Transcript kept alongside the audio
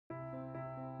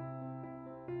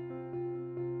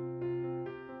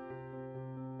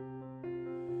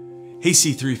Hey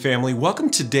C3 family, welcome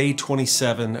to day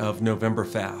 27 of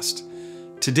NovemberFast.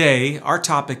 Today, our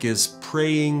topic is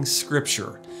praying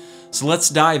scripture. So let's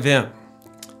dive in.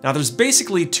 Now there's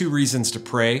basically two reasons to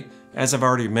pray, as I've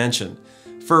already mentioned.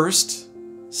 First,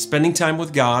 spending time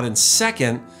with God, and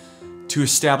second, to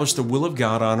establish the will of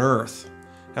God on earth.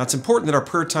 Now it's important that our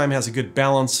prayer time has a good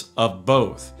balance of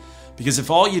both, because if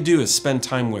all you do is spend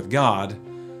time with God,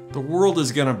 the world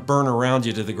is going to burn around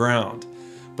you to the ground.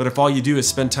 But if all you do is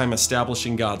spend time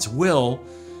establishing God's will,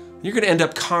 you're going to end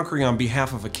up conquering on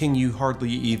behalf of a king you hardly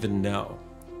even know.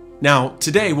 Now,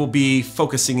 today we'll be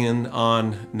focusing in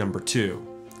on number 2,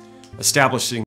 establishing